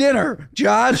to my dinner,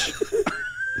 Josh?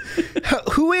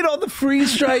 Who ate all the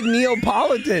freeze-dried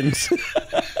Neapolitans?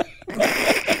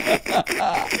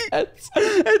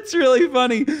 That's really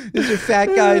funny. There's a fat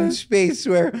guy in space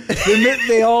where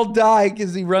they all die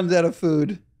because he runs out of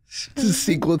food. It's a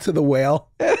sequel to The Whale.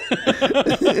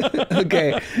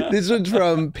 Okay, this one's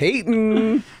from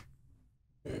Peyton.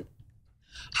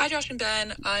 Hi, Josh and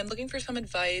Ben. I'm looking for some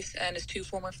advice, and as 2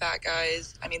 former fat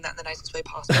guys, I mean that in the nicest way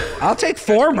possible. I'll take You guys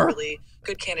would be former. Really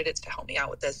good candidates to help me out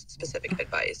with this specific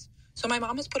advice. So my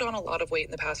mom has put on a lot of weight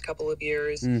in the past couple of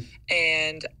years,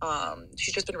 and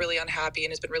she's just been really unhappy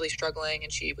and has been really struggling.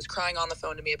 And she was crying on the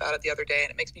phone to me about it the other day,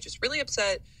 and it makes me just really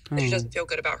upset that she doesn't feel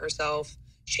good about herself.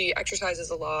 She exercises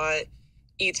a lot,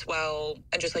 eats well,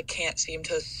 and just like can't seem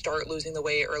to start losing the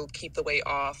weight or keep the weight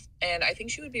off. And I think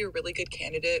she would be a really good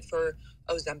candidate for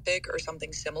Ozempic or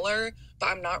something similar, but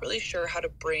I'm not really sure how to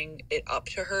bring it up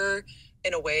to her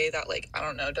in a way that, like, I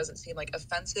don't know, doesn't seem like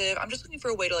offensive. I'm just looking for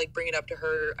a way to like bring it up to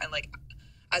her and like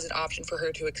as an option for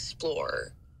her to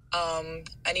explore.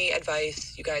 Any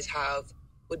advice you guys have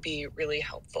would be really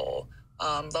helpful.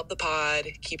 Love the pod.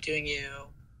 Keep doing you.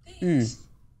 Thanks.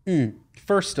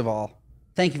 First of all,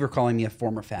 thank you for calling me a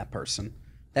former fat person.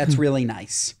 That's really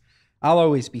nice. I'll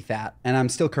always be fat, and I'm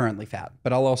still currently fat,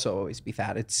 but I'll also always be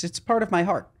fat. It's part of my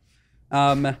heart.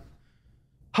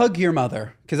 Hug your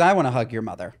mother, because I want to hug your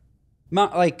mother.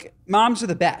 Moms are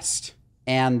the best,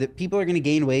 and people are going to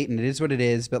gain weight, and it is what it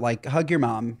is, but like, hug your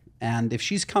mom, and if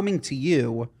she's coming to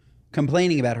you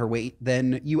complaining about her weight,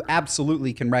 then you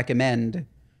absolutely can recommend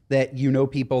that you know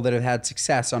people that have had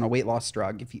success on a weight loss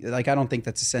drug. If you, like, I don't think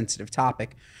that's a sensitive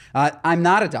topic. I'm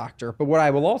not a doctor, but what I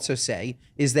will also say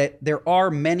is that there are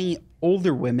many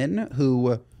older women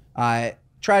who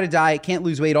try to diet, can't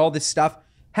lose weight, all this stuff.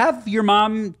 Have your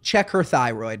mom check her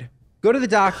thyroid. Go to the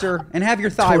doctor and have your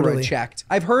thyroid checked.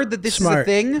 I've heard that this is a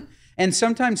thing, and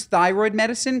sometimes thyroid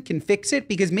medicine can fix it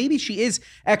because maybe she is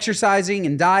exercising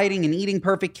and dieting and eating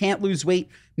perfect, can't lose weight.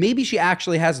 Maybe she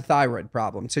actually has a thyroid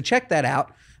problem. So check that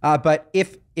out. But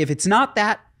if it's not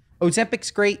that,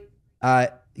 Ozempic's great.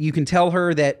 You can tell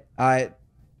her that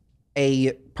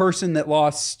a person that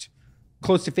lost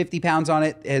close to 50 pounds on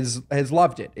it has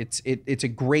loved it. It's a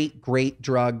great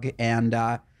drug,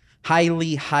 and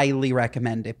highly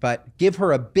recommend it. But give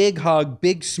her a big hug,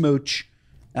 big smooch,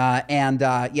 and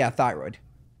thyroid.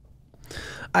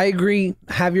 I agree.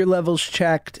 Have your levels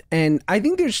checked. And I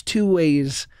think there's 2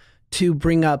 ways to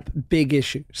bring up big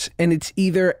issues. And it's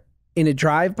either in a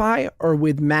drive-by or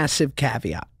with massive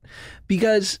caveat.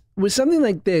 Because with something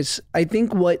like this, I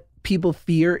think what people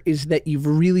fear is that you've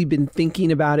really been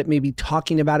thinking about it, maybe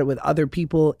talking about it with other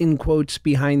people in quotes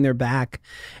behind their back.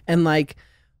 And like,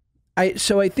 I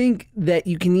think that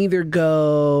you can either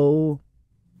go,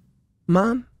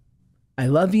 Mom, I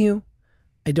love you.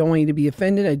 I don't want you to be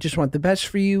offended. I just want the best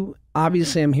for you.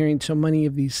 Obviously, I'm hearing so many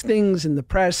of these things in the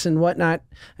press and whatnot.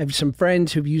 I have some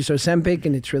friends who've used Ozempic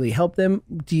and it's really helped them.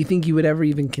 Do you think you would ever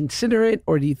even consider it?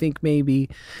 Or do you think maybe,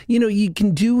 you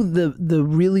can do the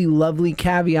really lovely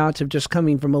caveats of just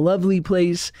coming from a lovely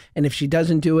place. And if she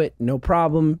doesn't do it, no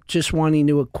problem. Just wanting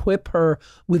to equip her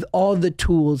with all the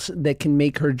tools that can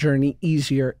make her journey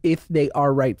easier if they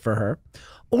are right for her.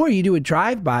 Or you do a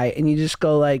drive-by and you just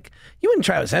go like, you wouldn't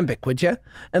try Ozempic, would you?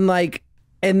 And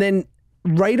then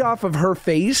right off of her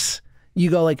face, you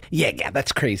go like, yeah,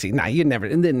 that's crazy. Nah, you'd never.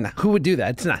 And then who would do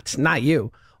that? It's not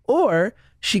you. Or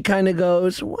she kind of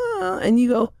goes, well, and you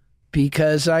go,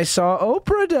 because I saw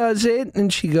Oprah does it.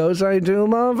 And she goes, I do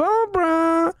love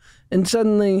Oprah. And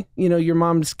suddenly, your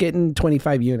mom's getting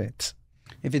 25 units.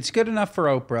 If it's good enough for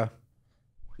Oprah,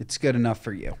 it's good enough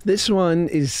for you. This one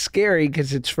is scary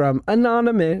because it's from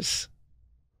Anonymous.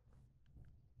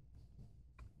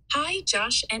 Hi,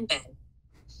 Josh and Ben.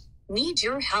 Need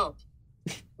your help.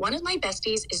 One of my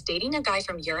besties is dating a guy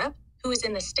from Europe who is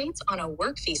in the States on a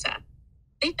work visa.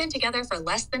 They've been together for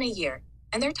less than a year,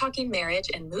 and they're talking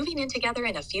marriage and moving in together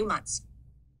in a few months.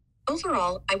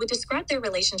 Overall, I would describe their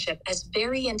relationship as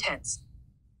very intense.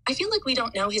 I feel like we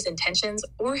don't know his intentions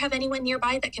or have anyone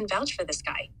nearby that can vouch for this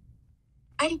guy.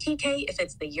 IDK if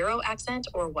it's the Euro accent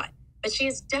or what, but she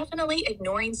is definitely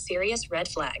ignoring serious red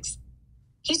flags.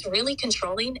 He's really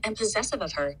controlling and possessive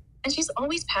of her, and she's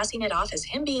always passing it off as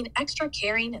him being extra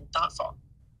caring and thoughtful.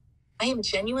 I am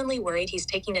genuinely worried he's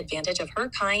taking advantage of her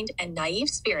kind and naive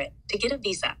spirit to get a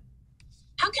visa.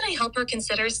 How can I help her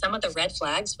consider some of the red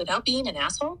flags without being an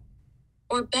asshole?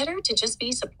 Or better to just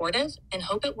be supportive and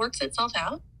hope it works itself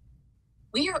out?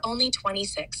 We are only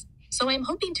 26. So I'm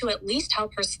hoping to at least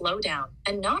help her slow down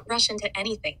and not rush into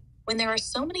anything when there are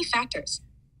so many factors.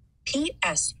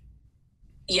 P.S.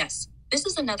 Yes, this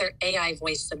is another AI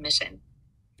voice submission.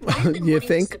 I've been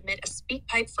wanting to submit a speak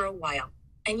pipe for a while,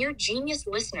 and your genius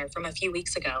listener from a few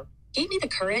weeks ago gave me the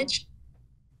courage.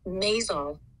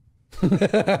 Maisel.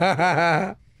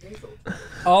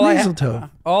 All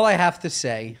I have to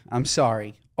say, I'm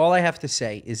sorry. All I have to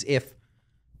say is if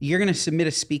you're going to submit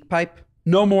a speak pipe,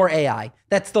 no more AI.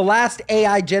 That's the last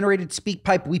AI-generated speak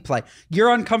pipe we play. You're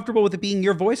uncomfortable with it being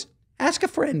your voice? Ask a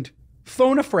friend.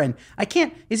 Phone a friend. I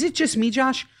can't. Is it just me,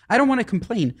 Josh? I don't want to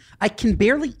complain. I can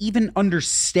barely even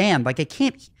understand. Like I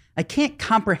can't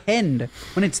comprehend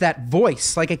when it's that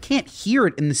voice. Like I can't hear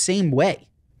it in the same way.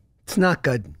 It's not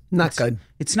good. Good.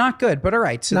 It's not good. But all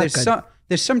right. So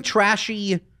there's some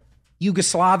trashy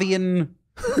Yugoslavian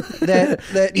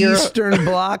that Eastern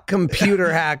Bloc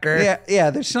computer hacker.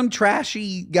 Yeah. There's some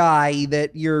trashy guy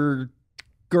that your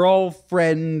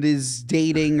girlfriend is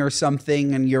dating or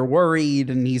something, and you're worried,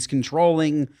 and he's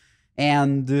controlling,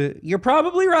 and you're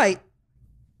probably right.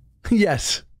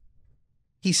 Yes.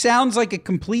 He sounds like a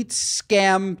complete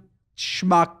scam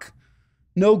schmuck.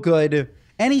 No good.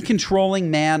 Any controlling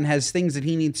man has things that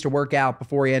he needs to work out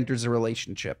before he enters a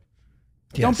relationship.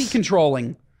 Yes. Don't be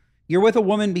controlling. You're with a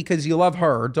woman because you love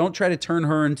her. Don't try to turn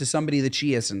her into somebody that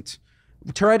she isn't.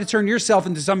 Try to turn yourself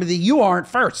into somebody that you aren't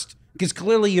first, because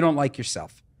clearly you don't like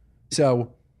yourself.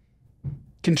 So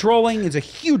controlling is a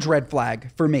huge red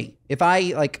flag for me. If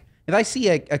I see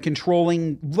a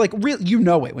controlling, like real, you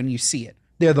know it when you see it.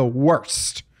 They're the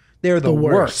worst. They're the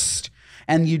worst.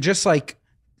 And you just like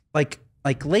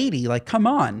lady, like come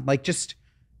on, like just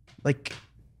like,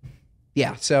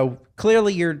 yeah. So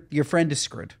clearly your friend is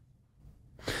screwed.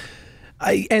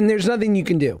 And there's nothing you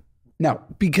can do. No,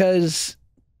 because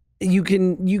you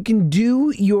can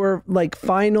do your like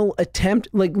final attempt.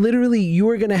 Like literally you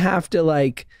are going to have to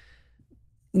like,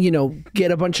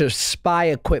 get a bunch of spy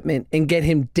equipment and get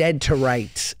him dead to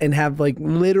rights and have like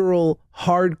literal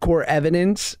hardcore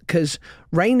evidence. Cause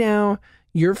right now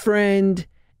your friend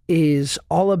is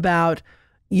all about,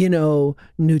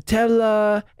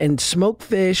 Nutella and smoked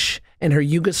fish and her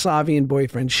Yugoslavian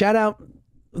boyfriend. Shout out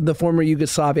the former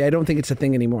Yugoslavia. I don't think it's a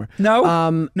thing anymore.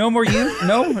 No, no more you.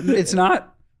 No, it's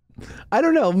not. I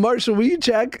don't know. Marshall, will you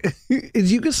check?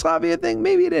 Is Yugoslavia a thing?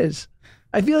 Maybe it is.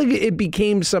 I feel like it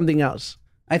became something else.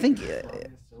 I think. Still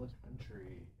a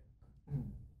country.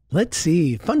 Let's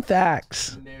see. Fun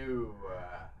facts. No.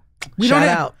 Shout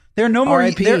out. There are no more.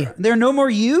 R.I.P. There are no more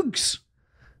Yugs.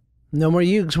 No more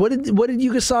Yugs. What did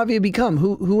Yugoslavia become?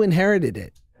 Who inherited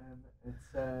it?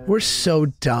 We're so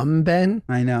dumb, Ben.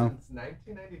 I know. Since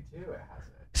 1992, it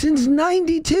hasn't. Since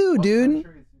 92, dude. What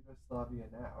country is Yugoslavia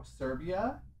now?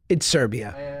 Serbia? It's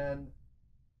Serbia. And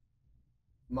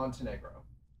Montenegro.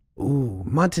 Ooh,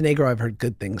 Montenegro I've heard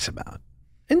good things about.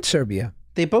 And Serbia.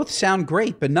 They both sound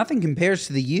great, but nothing compares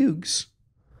to the Yugs.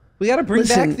 We got to bring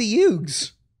Listen, back the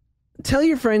Yugs. Tell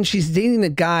your friend she's dating a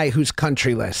guy who's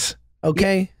countryless,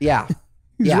 okay? Yeah.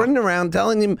 He's Yeah. running around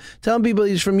telling people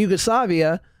he's from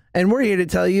Yugoslavia, and we're here to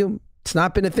tell you it's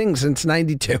not been a thing since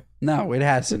 92. No, it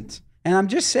hasn't. And I'm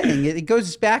just saying, it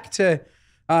goes back to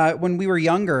when we were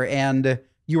younger and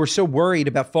you were so worried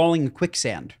about falling in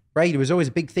quicksand, right? It was always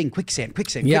a big thing, quicksand,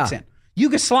 quicksand, Yeah. quicksand.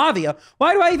 Yugoslavia.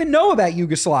 Why do I even know about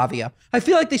Yugoslavia? I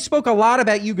feel like they spoke a lot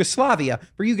about Yugoslavia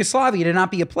for Yugoslavia to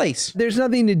not be a place. There's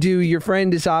nothing to do. Your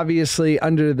friend is obviously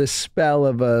under the spell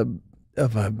of a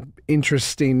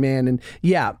interesting man, and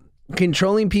yeah,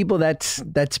 controlling people, that's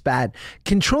bad.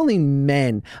 Controlling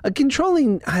men, I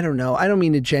don't know, I don't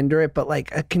mean to gender it, but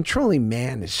like a controlling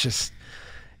man is just,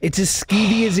 it's as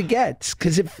skeevy as it gets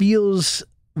because it feels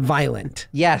violent.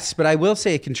 Yes, but I will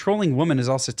say a controlling woman is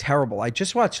also terrible. I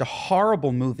just watched a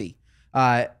horrible movie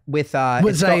with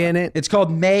Was I in it? It's called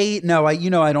May. No, I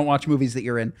don't watch movies that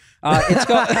you're in. It's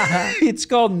called it's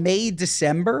called May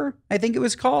December, I think it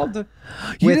was called.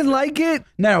 You didn't like it?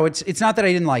 No, it's not that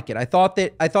I didn't like it. I thought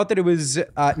that it was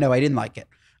no, I didn't like it.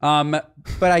 But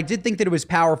I did think that it was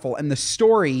powerful, and the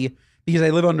story, because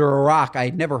I live under a rock, I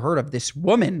had never heard of this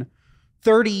woman,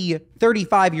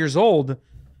 35 years old,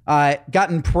 got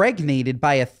impregnated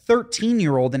by a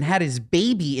 13-year-old and had his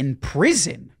baby in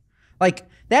prison. Like,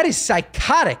 that is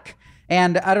psychotic.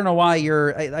 And I don't know why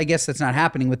I guess that's not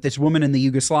happening with this woman and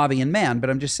the Yugoslavian man, but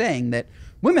I'm just saying that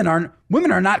women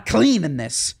are not clean in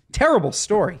this. Terrible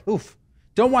story. Oof.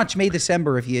 Don't watch May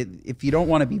December if you don't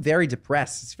want to be very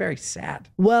depressed. It's very sad.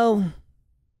 Well,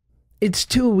 it's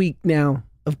 2 a week now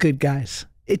of Good Guys.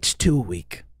 It's 2 a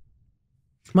week.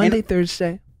 Monday,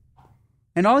 Thursday.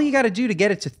 And all you got to do to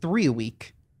get it to 3 a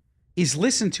week is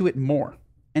listen to it more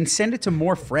and send it to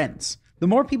more friends. The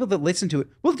more people that listen to it,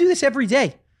 we'll do this every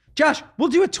day. Josh, we'll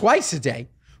do it twice a day.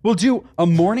 We'll do a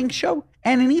morning show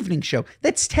and an evening show.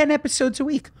 That's 10 episodes a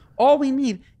week. All we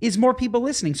need is more people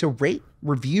listening. So rate,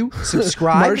 review,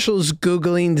 subscribe. Marshall's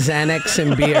Googling Xanax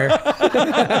and beer.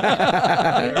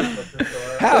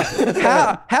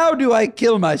 How do I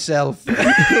kill myself?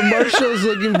 Marshall's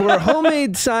looking for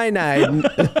homemade cyanide.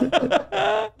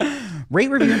 Rate,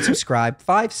 review, and subscribe.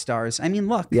 5 stars. I mean,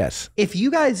 look. Yes. If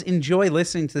you guys enjoy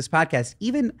listening to this podcast,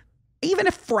 even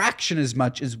a fraction as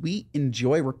much as we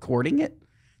enjoy recording it,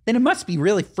 then it must be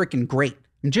really freaking great.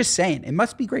 I'm just saying, it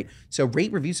must be great. So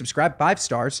rate, review, subscribe, 5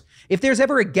 stars. If there's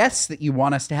ever a guest that you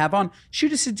want us to have on,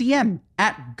 shoot us a DM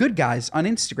at Good Guys on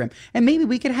Instagram, and maybe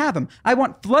we could have them. I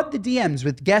want flood the DMs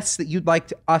with guests that you'd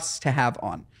like us to have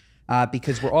on,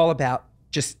 because we're all about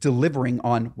just delivering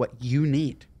on what you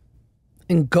need.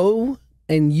 And go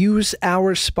and use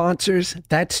our sponsors.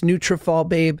 That's Nutrafol,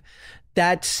 babe.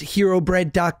 That's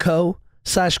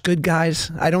herobread.co/Good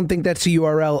Guys. I don't think that's a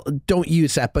URL. Don't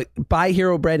use that, but buy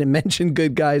Hero Bread and mention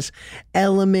Good Guys.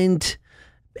 Element,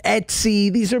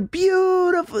 Etsy. These are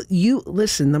beautiful. You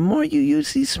listen, the more you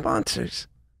use these sponsors,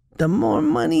 the more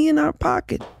money in our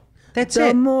pocket. That's the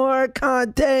it. more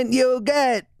content you'll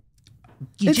get.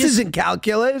 This isn't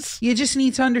calculus. You just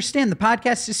need to understand the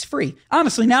podcast is free.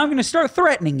 Honestly, now I'm going to start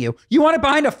threatening you. You want it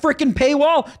behind a freaking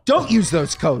paywall? Don't use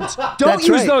those codes. Don't That's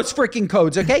use right. those freaking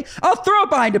codes, okay? I'll throw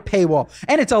it behind a paywall.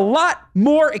 And it's a lot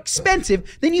more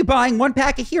expensive than you buying 1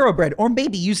 pack of Hero Bread or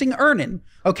maybe using Earnin,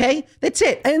 okay? That's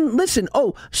it. And listen,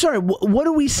 oh, sorry, what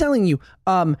are we selling you?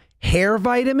 Hair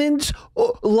vitamins?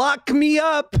 Oh, lock me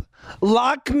up.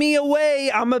 Lock me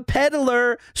away. I'm a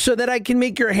peddler so that I can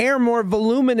make your hair more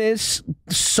voluminous.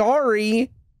 Sorry.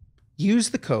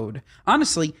 Use the code.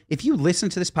 Honestly, if you listen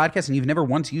to this podcast and you've never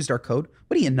once used our code,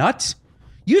 what are you, nuts?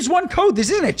 Use one code.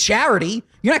 This isn't a charity.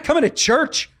 You're not coming to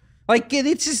church. Like,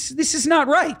 this is not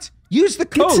right. Use the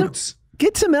codes.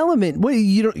 Get some Element. What,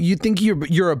 you think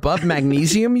you're above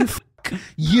magnesium?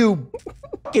 You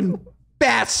fucking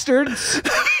bastards.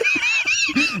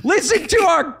 Listen to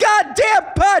our goddamn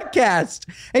podcast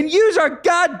and use our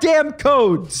goddamn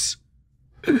codes.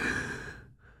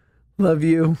 Love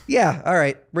you. Yeah, all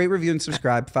right. Rate, review, and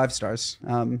subscribe. 5 stars.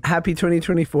 Happy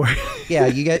 2024. Yeah,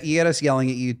 you get us yelling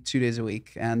at you 2 days a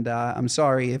week, and I'm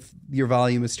sorry if your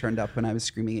volume was turned up when I was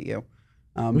screaming at you.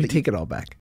 We take it all back.